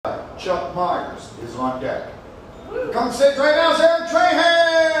Chuck Myers is on deck. Come sit right now, Sarah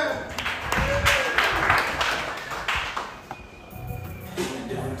Trahan!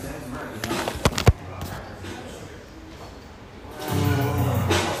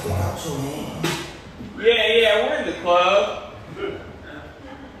 Yeah, we're in the club.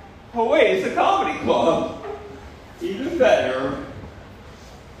 Oh wait, it's a comedy club. Even better.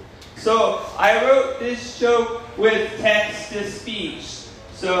 So I wrote this joke with text-to-speech,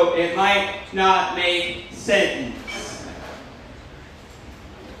 so it might not make sense.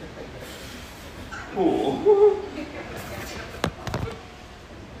 Cool.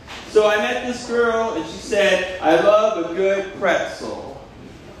 So I met this girl and she said, I love a good pretzel.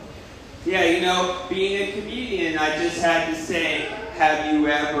 Yeah, you know, being a comedian, I just had to say, have you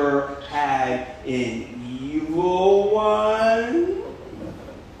ever had an evil one?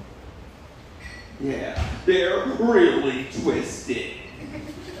 Yeah, they're really twisted.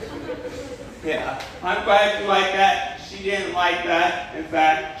 Yeah, I'm glad you like that. She didn't like that. In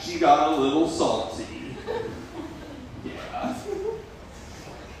fact, she got a little salty. Yeah.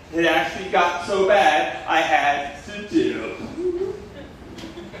 It actually got so bad, I had to dip.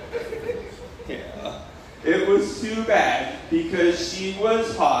 Yeah. It was too bad because she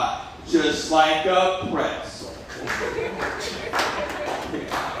was hot, just like a pretzel.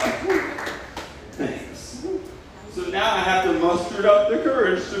 Yeah. Thanks. So now I have to muster up the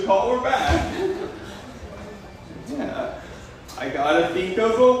courage to call her back. Yeah. I gotta think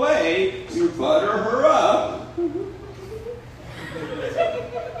of a way to butter her up.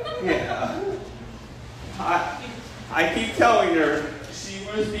 Yeah. I keep telling her she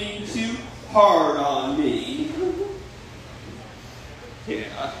was being too hard on me.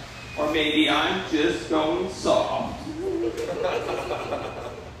 Yeah. Or maybe I'm just going soft. Yeah.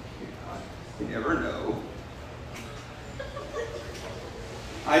 You never know.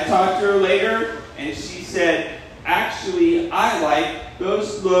 I talked to her later and she said, actually, I like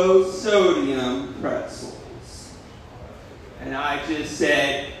those low sodium pretzels. And I just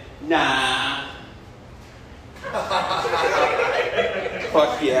said, nah.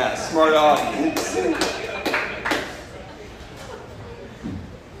 Fuck yeah, smart audience.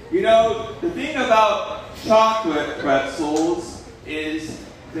 You know, the thing about chocolate pretzels is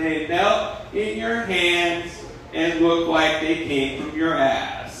they melt in your hands and look like they came from your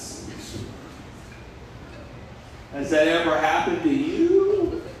ass. Has that ever happened to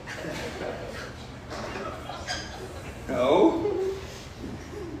you? No?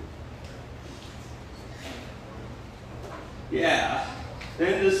 Yeah.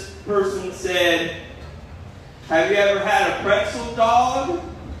 Then this person said, have you ever had a pretzel dog?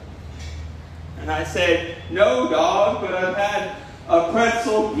 And I said, no dog, but I've had a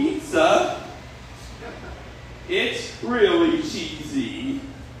pretzel pizza. It's really cheesy.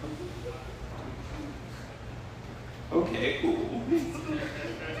 Okay, cool.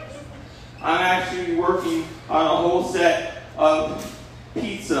 I'm actually working on a whole set of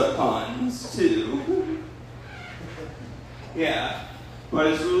pizza puns, too. Yeah, but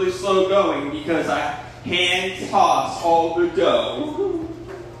it's really slow going because I hand toss all the dough.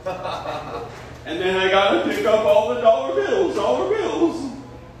 And then I gotta pick up all the dollar bills.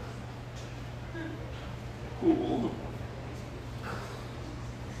 Cool.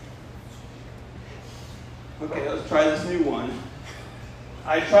 Okay, let's try this new one.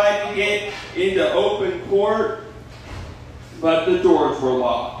 I tried to get into open court, but the doors were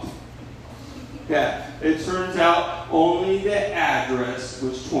locked. Yeah, it turns out only the address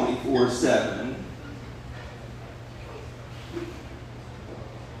was 24/7.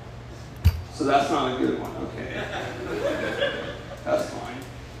 So that's not a good one, okay. That's fine.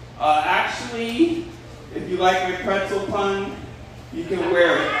 Actually, if you like my pretzel pun, you can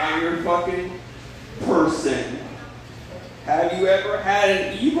wear it on your fucking person. Have you ever had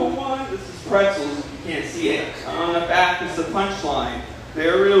an evil one? This is pretzels, if you can't see it. On the back is the punchline.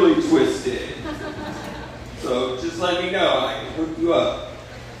 They're really twisted. So just let me know, I can hook you up.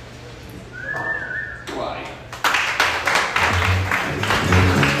 Why?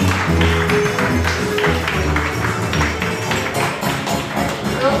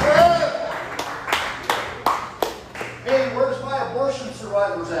 Hey, where's my abortion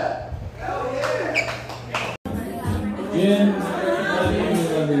survivors at? Hell yeah! Jim,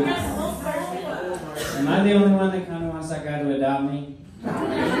 love you. Am I the only one that kind of wants that guy to adopt me? I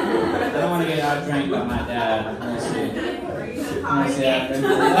don't want to get outdrank by my dad. We'll see. We'll see after.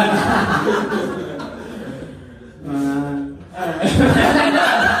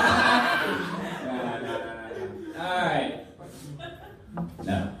 Alright.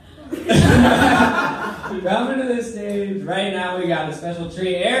 No. Coming to this stage, right now we got a special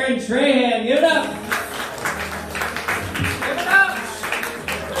treat. Aaron Trahan, give it up! Give it up!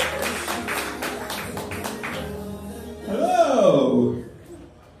 Hello!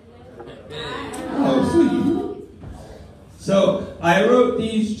 Oh, sweet. So, I wrote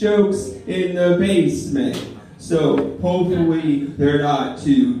these jokes in the basement, so hopefully they're not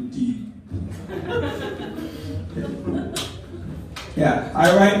too deep. Yeah,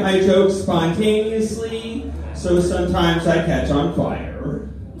 I write my jokes spontaneously, so sometimes I catch on fire.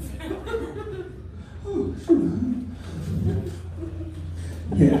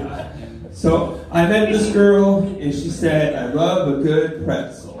 Yeah. So I met this girl, and she said, I love a good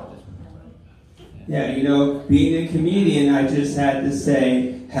pretzel. Yeah, you know, being a comedian, I just had to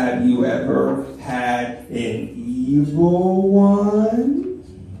say, have you ever had an evil one?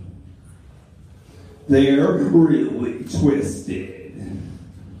 They're really twisted.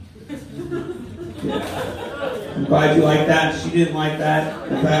 Yeah. I'm glad you like that. She didn't like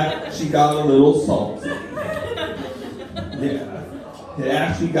that. In fact, she got a little salty. Yeah. It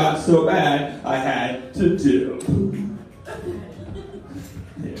actually got so bad, I had to dip.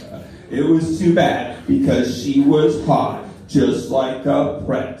 Yeah. It was too bad because she was hot, just like a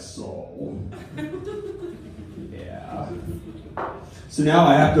pretzel. Yeah. So now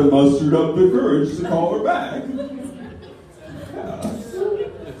I have to muster up the courage to call her back. Yeah.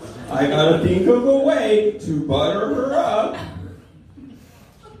 I gotta think of a way to butter her up.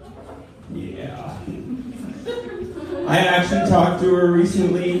 Yeah. I actually talked to her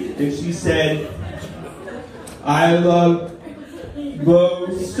recently, and she said, I love low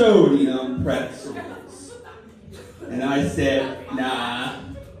sodium pretzels. And I said, nah.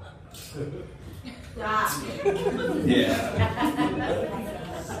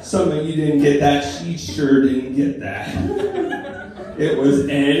 Yeah. Some of you didn't get that. She sure didn't get that. It was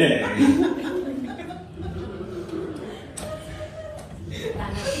NA.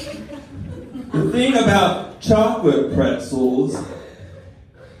 The thing about chocolate pretzels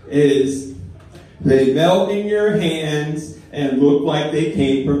is they melt in your hands and look like they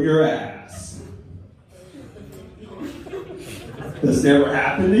came from your ass. This never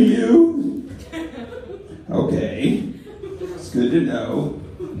happened to you? Okay. It's good to know.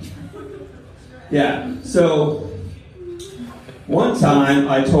 Yeah, so one time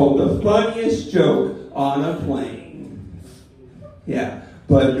I told the funniest joke on a plane. Yeah,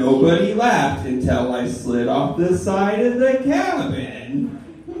 but nobody laughed until I slid off the side of the cabin.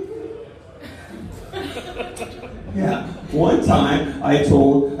 Yeah, one time I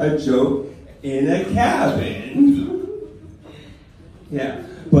told a joke in a cabin. Yeah,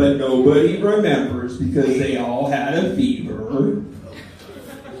 but nobody remembers because they all had a fever.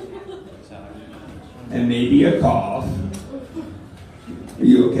 And maybe a cough. Are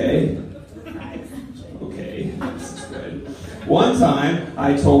you okay? Okay, this is good. One time,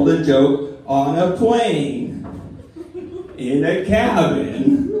 I told a joke on a plane. In a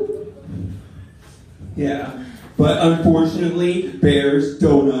cabin. Yeah. But unfortunately, bears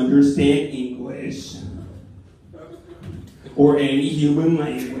don't understand English. Or any human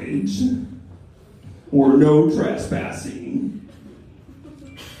language. Or no trespassing.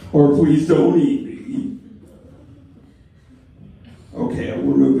 Or please don't eat me. Okay,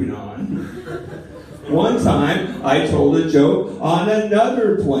 we're moving on. One time, I told a joke on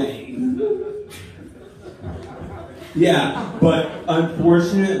another plane. Yeah, but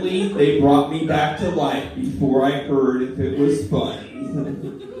unfortunately, they brought me back to life before I heard if it was funny.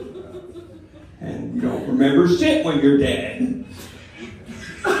 And you don't remember shit when you're dead.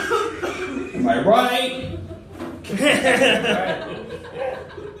 Am I right?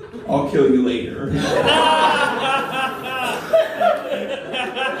 I'll kill you later.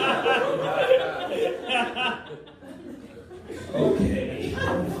 Okay.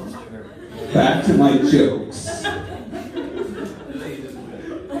 Back to my jokes.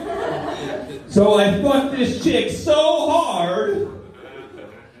 So I fucked this chick so hard.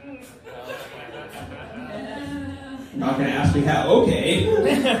 You're not gonna ask me how. Okay.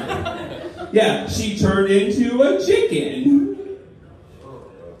 Yeah, she turned into a chicken.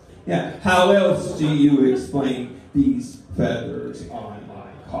 Yeah, how else do you explain these feathers on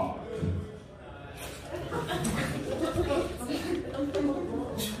my cock?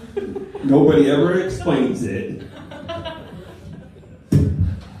 Nobody ever explains it.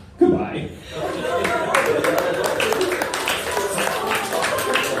 Goodbye.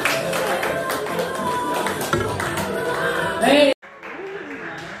 Hey!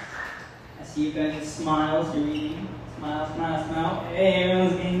 I see you guys' smiles, you're eating. Smile, smile, smile. Hey,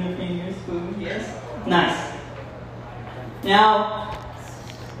 everyone's getting their fingers, food, yes? Nice. Now,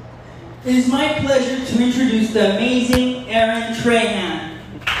 It is my pleasure to introduce the amazing Aaron Trahan.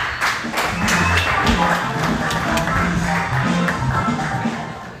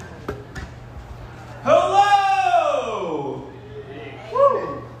 Hello!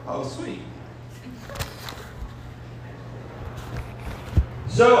 Woo. Oh, sweet.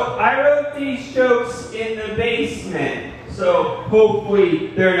 So, I wrote these jokes in the basement, so hopefully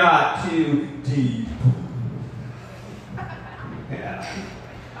they're not too deep.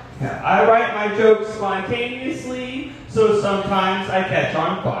 Yeah, I write my jokes spontaneously, so sometimes I catch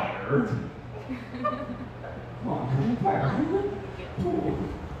on fire. On fire.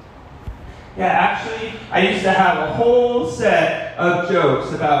 Yeah, actually, I used to have a whole set of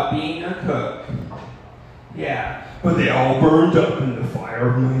jokes about being a cook. Yeah, but they all burned up in the fire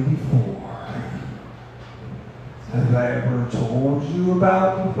of '94. Have I ever told you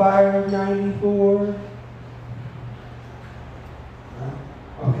about the fire of '94?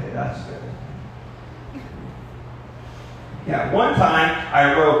 Okay, that's good. Yeah, one time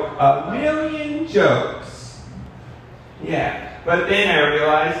I wrote 1,000,000 jokes. Yeah, but then I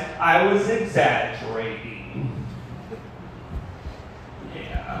realized I was exaggerating.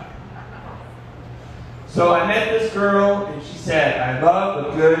 Yeah. So I met this girl and she said, I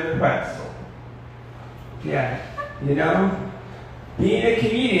love a good pretzel. Yeah, you know, being a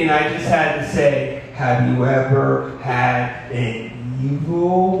comedian, I just had to say, have you ever had an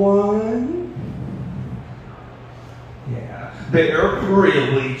evil one? Yeah, they're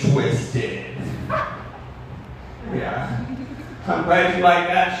really twisted. Yeah. I'm glad you like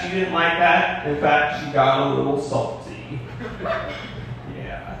that. She didn't like that. In fact, she got a little salty.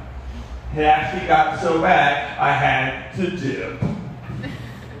 Yeah. It actually got so bad, I had to dip.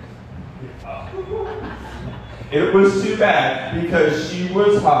 Yeah. It was too bad because she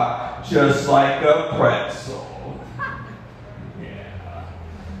was hot, just like a pretzel. Yeah.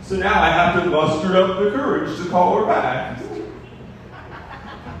 So now I have to muster up the courage to call her back.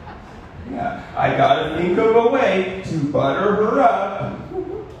 Yeah, I gotta think of a way to butter her up.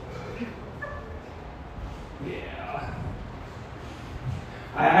 Yeah.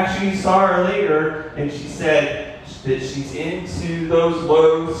 I actually saw her later, and she said that she's into those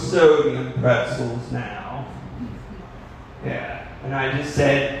low sodium pretzels now. Yeah, and I just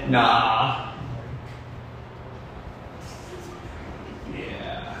said, nah.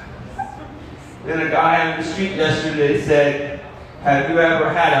 Yeah. Then a guy on the street yesterday said, have you ever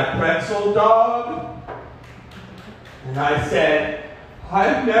had a pretzel dog? And I said,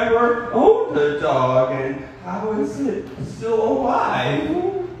 I've never owned a dog, and how is it still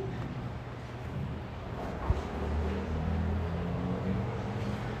alive?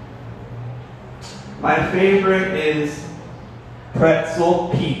 My favorite is pretzel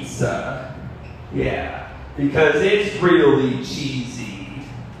pizza. Yeah, because it's really cheesy.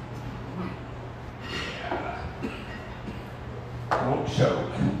 Don't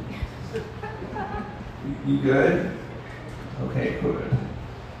choke. You good? Okay, good.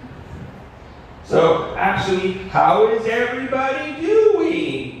 So, actually, how is everybody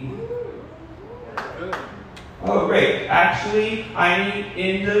doing? Oh, great. Actually, I need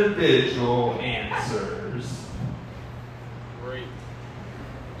individual answers. Great.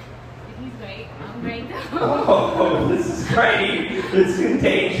 He's great. I'm great though. Oh, this is great. It's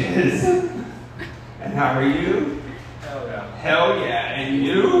contagious. And how are you? Hell yeah. Hell yeah. And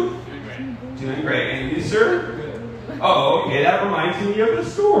you? Doing great. Doing great. And you, sir? Good. Oh, okay. That reminds me of a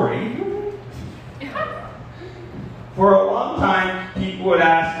story. For a long time, people would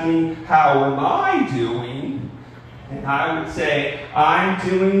ask me, how am I doing? And I would say, I'm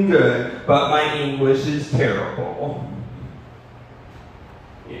doing good, but my English is terrible.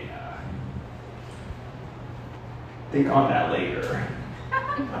 Yeah. Think on that later.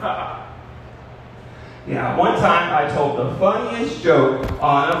 Yeah, one time I told the funniest joke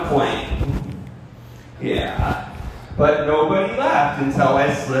on a plane. Yeah, but nobody laughed until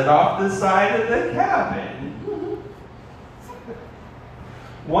I slid off the side of the cabin.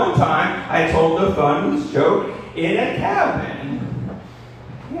 One time I told the funniest joke in a cabin.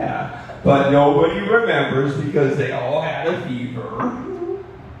 Yeah, but nobody remembers because they all had a fever.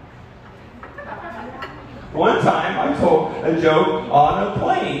 One time I told a joke on a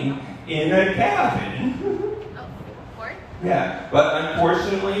plane in a cabin. Yeah, but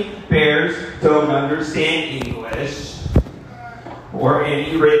unfortunately, bears don't understand English or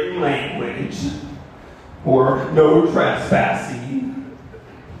any written language or no trespassing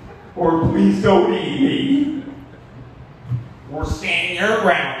or please don't eat me or stand your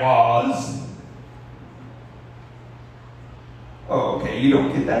ground laws. Oh, okay, you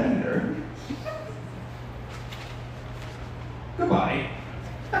don't get that either. Goodbye.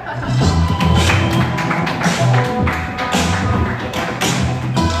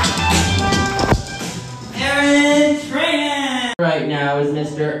 now is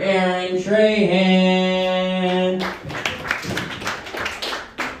Mr. Aaron Trahan.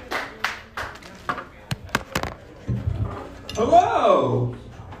 Hello.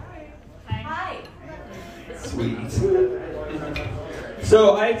 Hi. Sweet.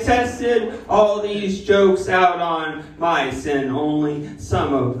 So I tested all these jokes out on mice and only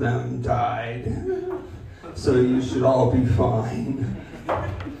some of them died. So you should all be fine.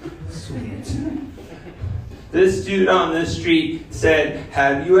 Sweet. This dude on the street said,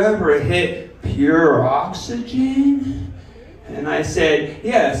 "Have you ever hit pure oxygen?" And I said,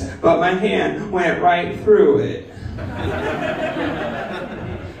 "Yes, but my hand went right through it."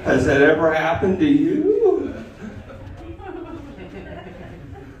 Has that ever happened to you?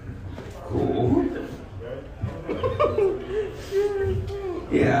 Cool.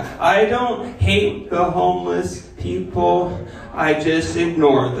 Yeah, I don't hate the homeless people. I just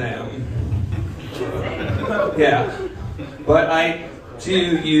ignore them. Yeah, but I do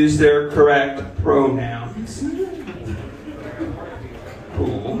use their correct pronouns.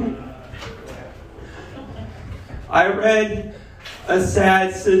 Cool. I read a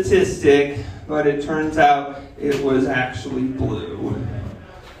sad statistic, but it turns out it was actually blue.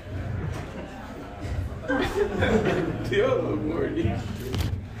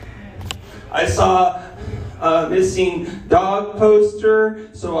 I saw a missing dog poster,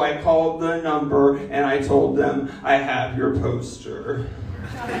 so I called the number and I told them, "I have your poster."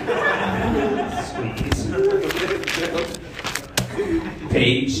 Sweet.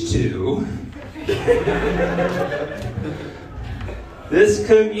 Page 2. This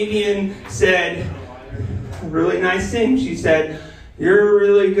comedian said a really nice thing. She said, "You're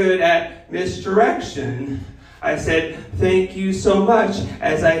really good at misdirection." I said, "Thank you so much,"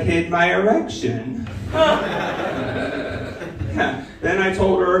 as I hid my erection. Yeah. Then I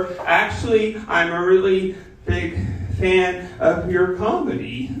told her, "Actually, I'm a really big fan of your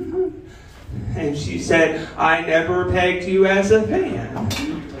comedy." And she said, "I never pegged you as a fan."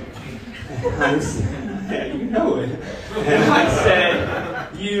 And I said, "Yeah, you know it." And I said,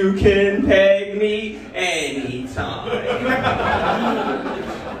 "You can peg me anytime."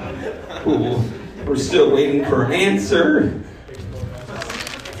 Cool. We're still waiting for an answer.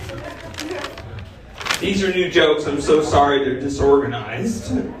 These are new jokes. I'm so sorry they're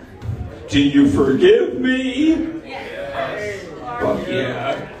disorganized. Do you forgive me? Yes. Fuck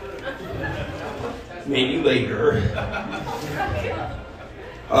yeah. Maybe later.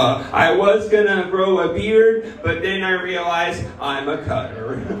 I was gonna grow a beard, but then I realized I'm a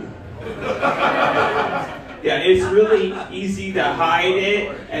cutter. Yeah, it's really easy to hide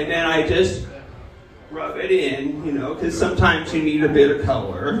it, and then I just rub it in, you know, because sometimes you need a bit of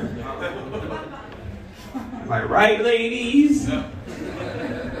color. Am I right, ladies?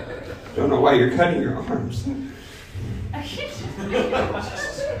 Don't know why you're cutting your arms.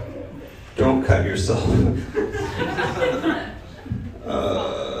 Don't cut yourself.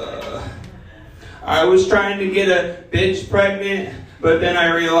 I was trying to get a bitch pregnant, but then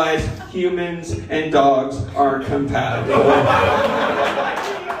I realized humans and dogs aren't compatible.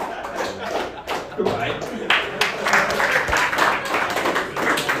 Goodbye.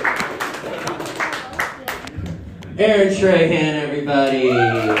 Aaron Trahan, everybody.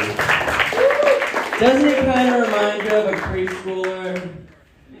 Doesn't it kind of remind you of a preschooler?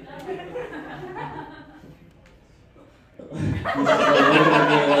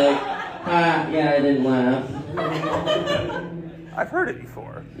 Yeah, I didn't laugh. I've heard it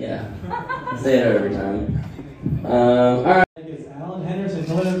before. Yeah, I say it every time. All right. It's Alan Henderson.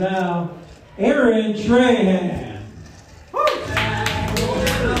 Join him now, Aaron Trahan.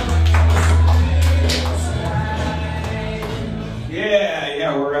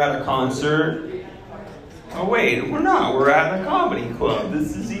 Yeah, we're at a concert. Oh wait, we're not. We're at a comedy club.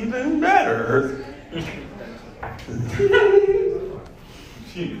 This is even better.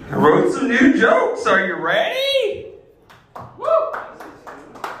 I wrote some new jokes. Are you ready? Woo!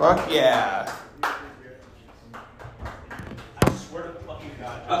 Fuck yeah. I swear to fucking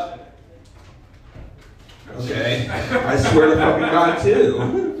God. Okay. I swear to fucking God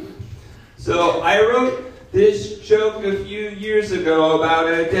too. So I wrote this joke a few years ago about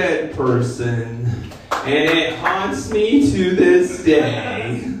a dead person, and it haunts me to this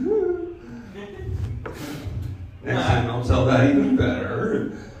day. Next time I'll tell that even better.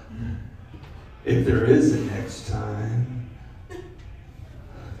 If there is a next time.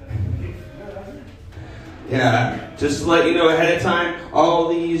 Yeah, just to let you know ahead of time, all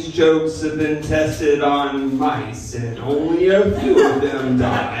these jokes have been tested on mice, and only a few of them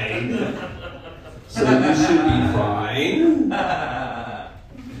died. So you should be fine.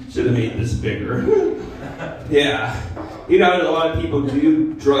 Should have made this bigger. Yeah. You know, a lot of people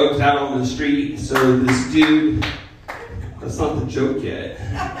do drugs out on the street. So this dude, that's not the joke yet.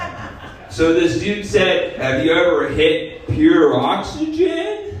 So this dude said, have you ever hit pure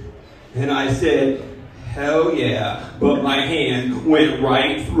oxygen? And I said, hell yeah, but my hand went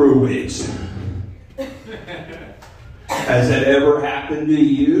right through it. Has that ever happened to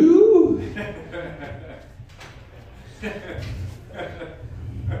you?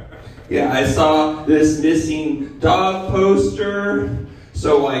 Yeah, I saw this missing dog poster,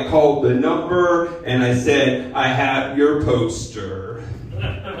 so I called the number and I said, I have your poster.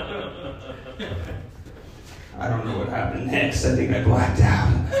 I don't know what happened next. I think I blacked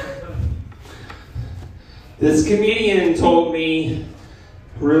out. This comedian told me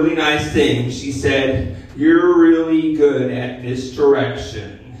a really nice thing. She said, you're really good at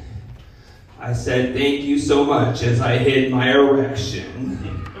misdirection. I said, thank you so much, as I hid my erection.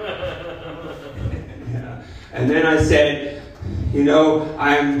 Yeah. And then I said, you know,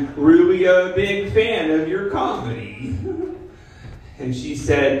 I'm really a big fan of your comedy. And she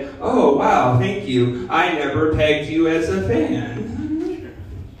said, oh, wow, thank you. I never pegged you as a fan.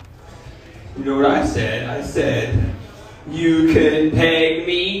 You know what I said? I said, you can peg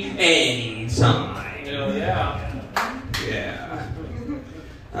me anytime. Hell yeah. Yeah.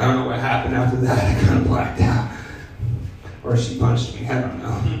 I don't know what happened after that. I kind of blacked out. Or she punched me. I don't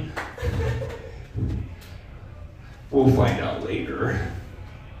know. We'll find out later.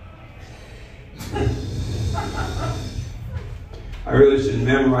 I really should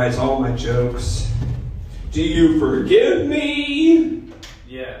memorize all my jokes. Do you forgive me?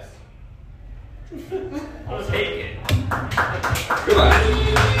 Yes. I'll take it. Goodbye.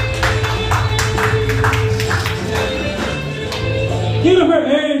 Give it for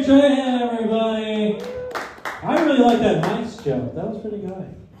Aaron Trahan, everybody. I really like that mice joke. That was pretty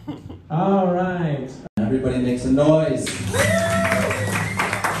good. All right. Everybody make some noise.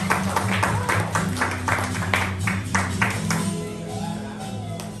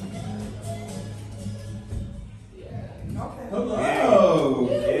 Hello.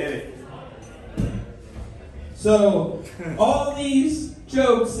 So, all these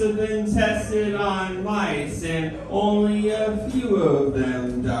jokes have been tested on mice, and only a few of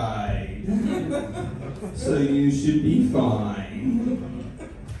them died. So you should be fine.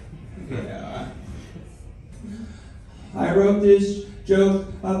 Yeah. I wrote this joke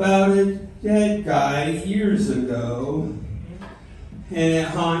about a dead guy years ago, and it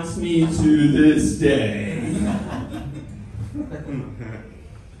haunts me to this day.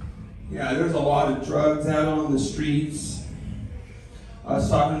 Yeah, there's a lot of drugs out on the streets. I was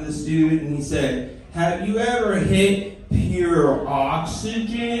talking to this dude and he said, have you ever hit pure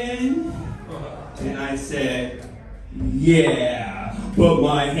oxygen? And I said, yeah, but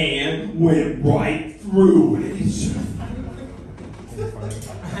my hand went right through it.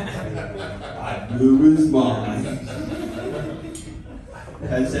 I blew his mind.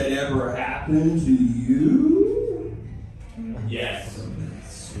 Has that ever happened to you? Yes.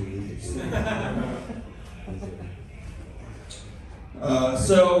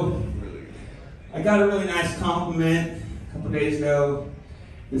 So, I got a really nice compliment a couple days ago.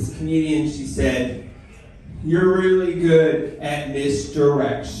 This comedian, she said, you're really good at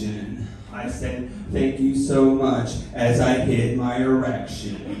misdirection. I said, thank you so much, as I hid my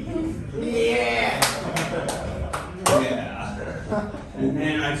erection. Yeah! Yeah. And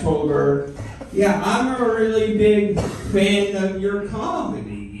then I told her, yeah, I'm a really big fan of your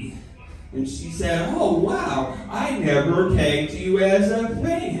comedy. And she said, oh, wow, I never pegged you as a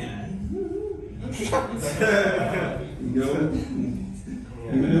fan. You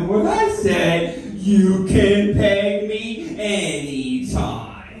know what I said? You can peg me anytime.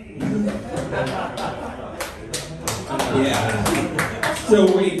 Yeah.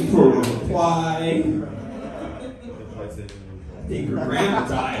 Still waiting for a reply. I think her grandma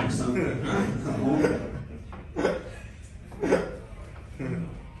died or something. I don't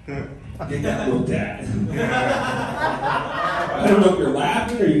know. Get that looked at. I don't know if you're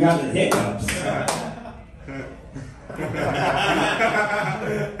laughing or you got the hiccups.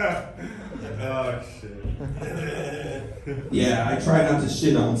 Oh, shit. Yeah, I try not to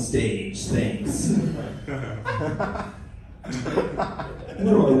shit on stage. Thanks. What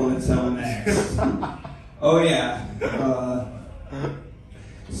do I want to tell next? Oh, yeah.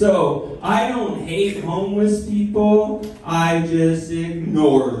 So, I don't hate homeless people. I just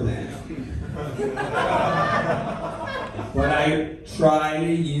ignore them. But I try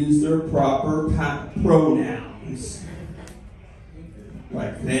to use their proper pronouns.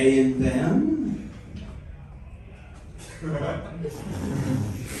 Like they and them.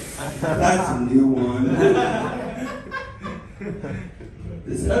 That's a new one.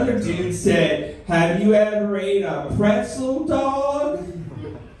 This other dude said, "Have you ever ate a pretzel dog?"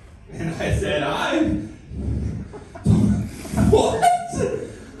 And I said, What?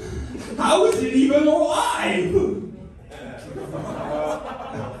 How is it even alive?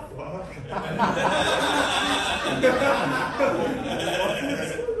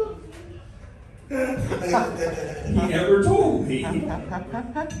 He never told me.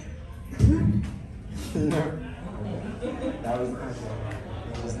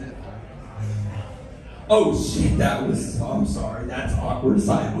 Oh shit, I'm sorry, that's awkward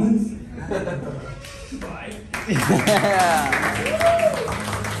silence. Bye.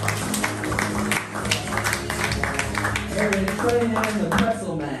 Aaron Trahan, the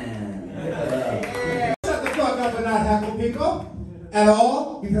Pretzel Man. Shut the fuck up and not heckle people. At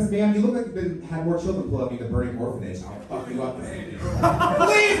all? Because, man, you look like you've had more children pull up you the burning orphanage. I'll fuck you up.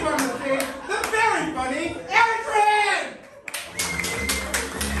 Please, from the stage, the very funny Aaron Trahan!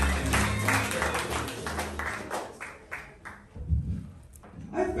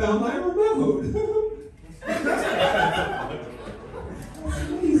 I found my remote.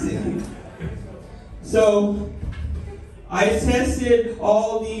 Amazing. So, I tested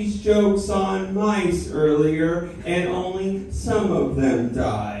all these jokes on mice earlier, and only some of them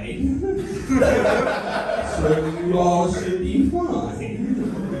died. So you all should be fine.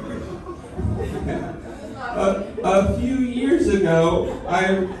 A few years ago,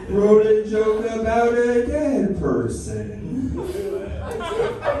 I wrote a joke about a dead person.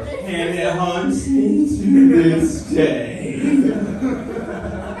 And it haunts me to this day.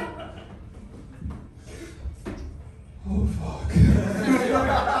 Oh, fuck.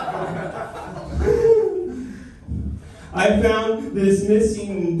 I found this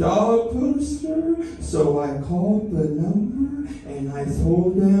missing dog poster, so I called the number and I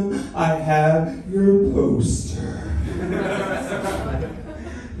told them I have your poster.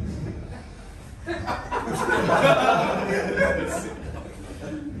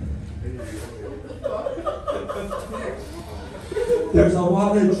 There's a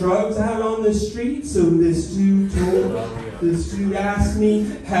lot of drugs out on the street, so this dude asked me,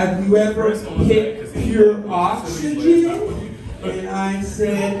 "Have you ever hit pure oxygen?" And I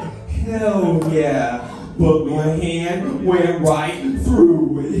said, "Hell yeah," but my hand went right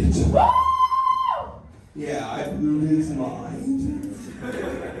through it. Yeah, I blew his mind.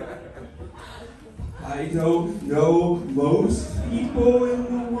 I don't know most people in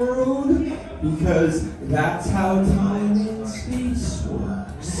the world because that's how time and space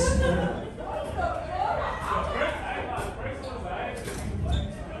works.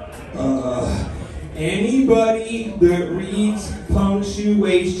 Anybody that reads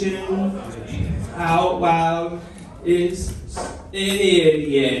punctuation out loud is an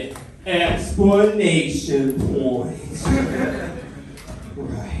idiot. Explanation point.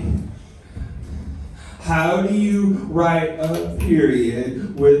 Right. How do you write a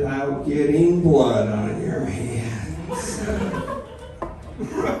period without getting blood on your hands?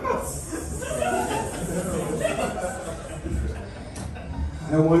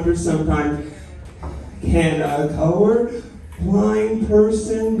 I wonder sometimes, can a color-blind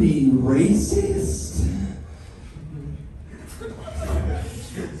person be racist?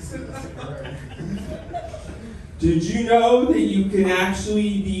 Did you know that you can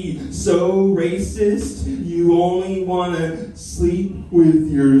actually be so racist you only want to sleep with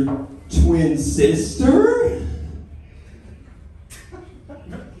your twin sister?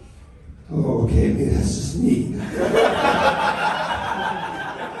 Oh, okay, maybe that's just me.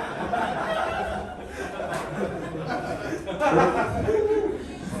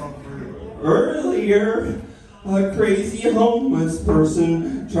 Earlier, a crazy homeless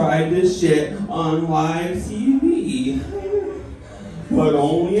person tried to shit on live TV, but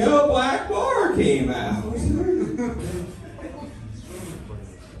only a black bar came out.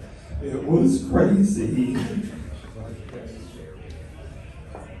 It was crazy.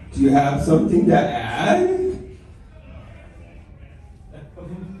 Do you have something to add?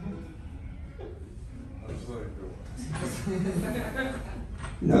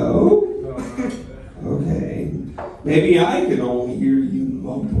 No? Okay. Maybe I can only hear you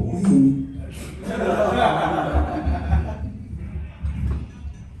mumbling.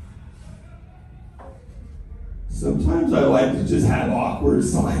 Sometimes I like to just have awkward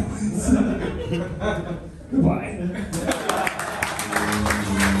silence. Goodbye.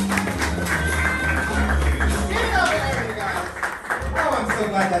 Oh, I'm so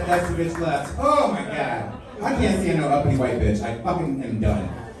glad that dusty bitch left. Oh my god. I can't stand no uppity white bitch. I fucking am done.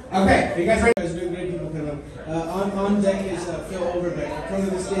 Okay, are you guys ready? There's great people coming up. On deck is Phil Overbeck. In front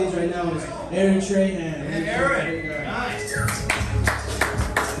of the stage right now is Aaron Trahan. Aaron, nice.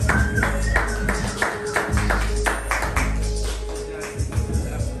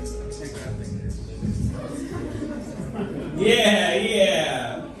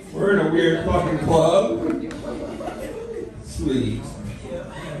 Yeah. We're in a weird fucking club. Sweet.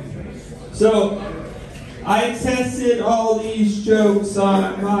 So, I tested all these jokes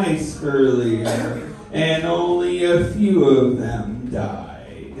on mice earlier, and only a few of them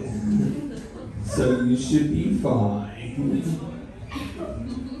died. So you should be fine.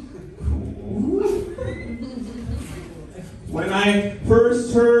 Cool. When I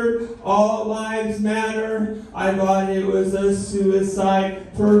first heard All Lives Matter, I thought it was a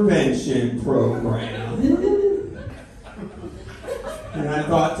suicide prevention program. And I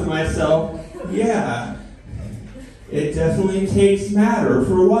thought to myself, yeah, it definitely takes matter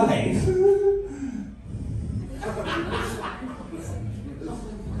for life.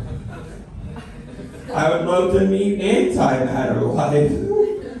 I would love to meet anti-matter life,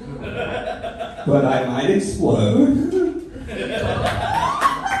 but I might explode.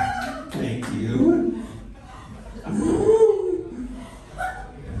 Thank you.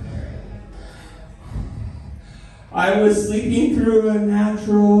 I was sleeping through a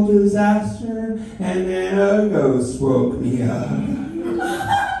natural disaster, and then a ghost woke me up.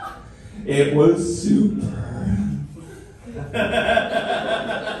 It was super.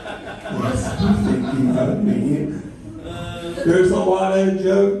 Yes, thinking of me. There's a lot of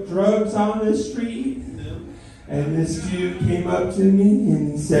drugs on the street, and this dude came up to me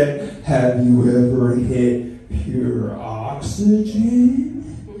and said, "Have you ever hit pure oxygen?"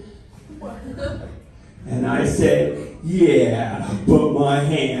 And I said, "Yeah, but my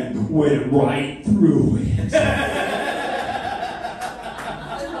hand went right through it."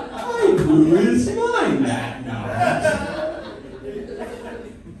 I blew his mind that night.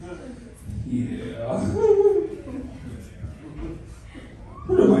 Yeah.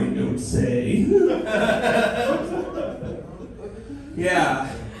 What do my notes say? Yeah.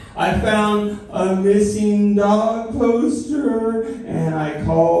 I found a missing dog poster, and I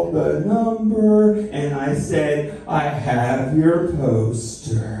called the number, and I said, "I have your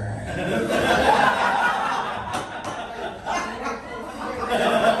poster."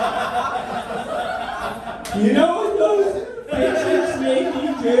 You know what those bitches made me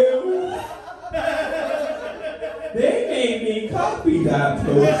do? They made me copy that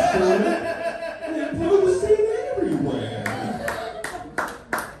poster and post it everywhere.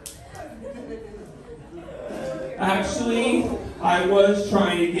 Actually, I was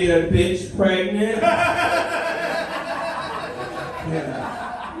trying to get a bitch pregnant. Yeah.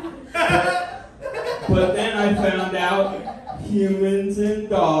 But then I found out humans and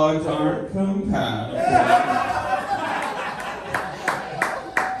dogs aren't compatible.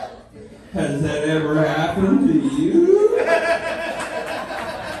 Has that ever happened to you?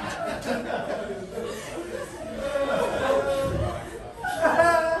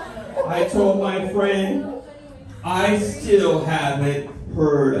 I told my friend, I still haven't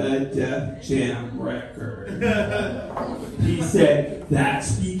heard a Def Jam record. He said,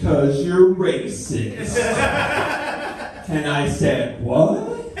 "That's because you're racist." And I said,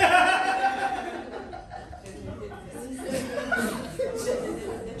 "What?"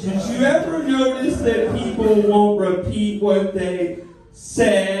 Did you ever notice that people won't repeat what they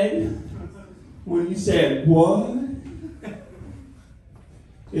said when you said, "What?"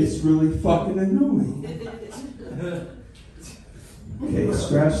 It's really fucking annoying. Okay,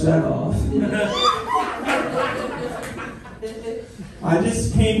 scratch that off. I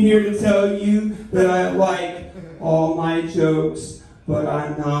just came here to tell you that I like all my jokes, but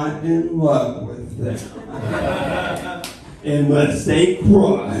I'm not in love with them. Unless they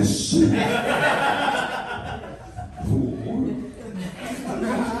crush. Cool.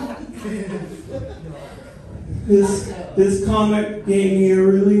 This comic gave me a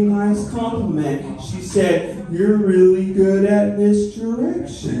really nice compliment. She said, "You're really good at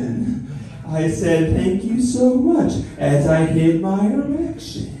misdirection." I said, "Thank you so much," as I hid my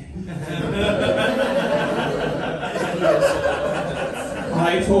erection.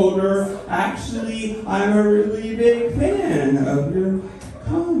 I told her, "Actually, I'm a really big fan of your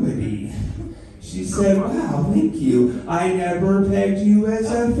comedy." She said, "Wow, thank you. I never pegged you as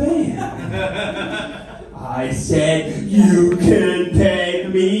a fan." I said, "You can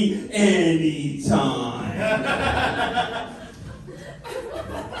peg me anytime."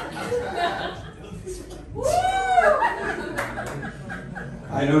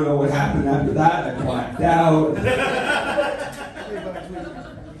 I don't know what happened after that. I blacked out.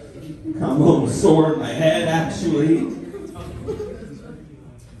 Come home sore in my head, actually.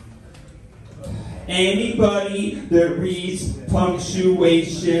 Anybody that reads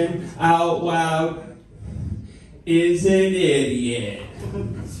punctuation out loud is an idiot.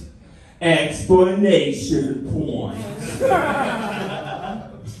 Explanation point. Okay,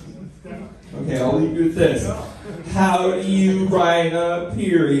 I'll leave you with this. How do you write a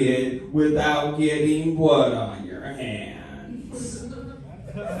period without getting blood on your hands?